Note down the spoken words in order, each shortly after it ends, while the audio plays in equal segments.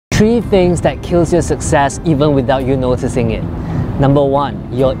3 things that kills your success even without you noticing it. Number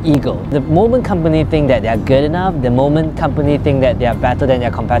 1, your ego. The moment company think that they are good enough, the moment company think that they are better than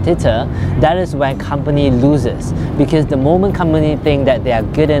their competitor, that is when company loses. Because the moment company think that they are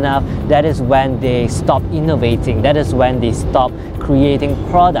good enough, that is when they stop innovating, that is when they stop creating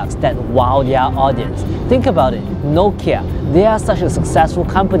products that wow their audience. Think about it, Nokia, they are such a successful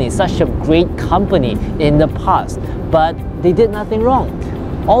company, such a great company in the past, but they did nothing wrong.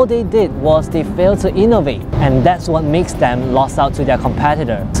 All they did was they failed to innovate, and that's what makes them lost out to their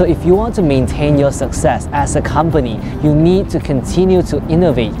competitor. So if you want to maintain your success as a company, you need to continue to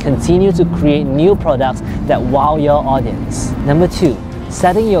innovate, continue to create new products that wow your audience. Number 2,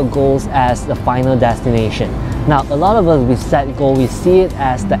 setting your goals as the final destination. Now, a lot of us, we set goals, we see it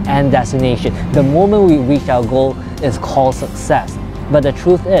as the end destination. The moment we reach our goal is called success. But the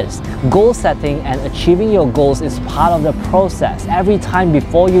truth is, goal setting and achieving your goals is part of the process. Every time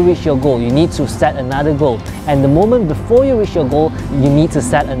before you reach your goal, you need to set another goal. And the moment before you reach your goal, you need to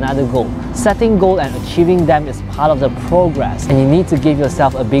set another goal. Setting goals and achieving them is part of the progress. And you need to give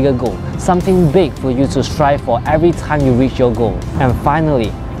yourself a bigger goal, something big for you to strive for every time you reach your goal. And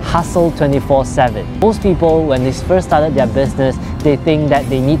finally, hustle 24/7. Most people, when they first started their business, they think that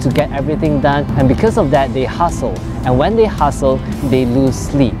they need to get everything done, and because of that, they hustle. And when they hustle, they lose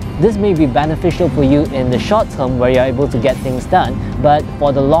sleep. This may be beneficial for you in the short term where you're able to get things done, but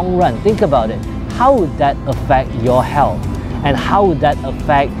for the long run, think about it. How would that affect your health? And how would that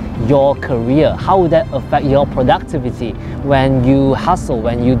affect your career? How would that affect your productivity when you hustle,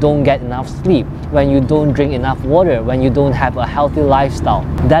 when you don't get enough sleep, when you don't drink enough water, when you don't have a healthy lifestyle?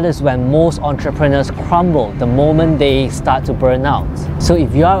 That is when most entrepreneurs crumble, the moment they start to burn out. So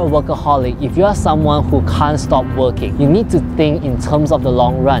if you are a workaholic, if you are someone who can't stop working, you need to think in terms of the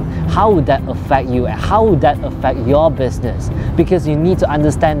long run. How would that affect you, and how would that affect your business? Because you need to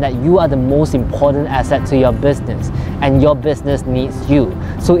understand that you are the most important asset to your business, and your business needs you.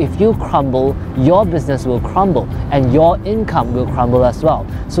 So if you crumble, your business will crumble, and your income will crumble as well.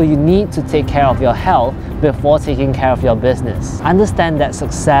 So you need to take care of your health before taking care of your business. Understand that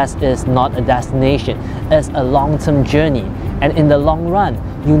success is not a destination, it's a long-term journey. And in the long run,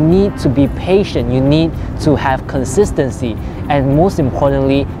 you need to be patient, you need to have consistency, and most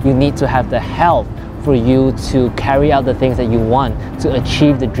importantly, you need to have the health for you to carry out the things that you want, to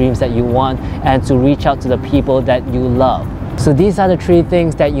achieve the dreams that you want, and to reach out to the people that you love. So these are the 3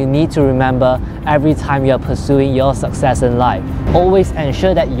 things that you need to remember every time you are pursuing your success in life. Always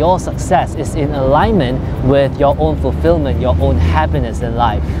ensure that your success is in alignment with your own fulfillment, your own happiness in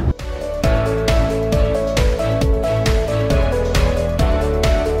life.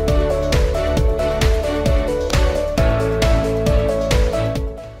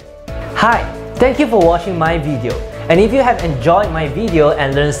 Hi, thank you for watching my video. And if you have enjoyed my video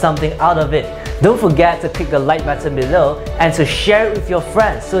and learned something out of it, don't forget to click the like button below and to share it with your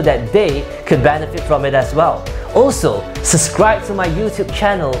friends so that they could benefit from it as well. Also, subscribe to my YouTube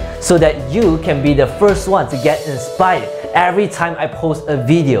channel so that you can be the first one to get inspired every time I post a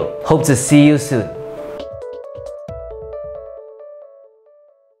video. Hope to see you soon.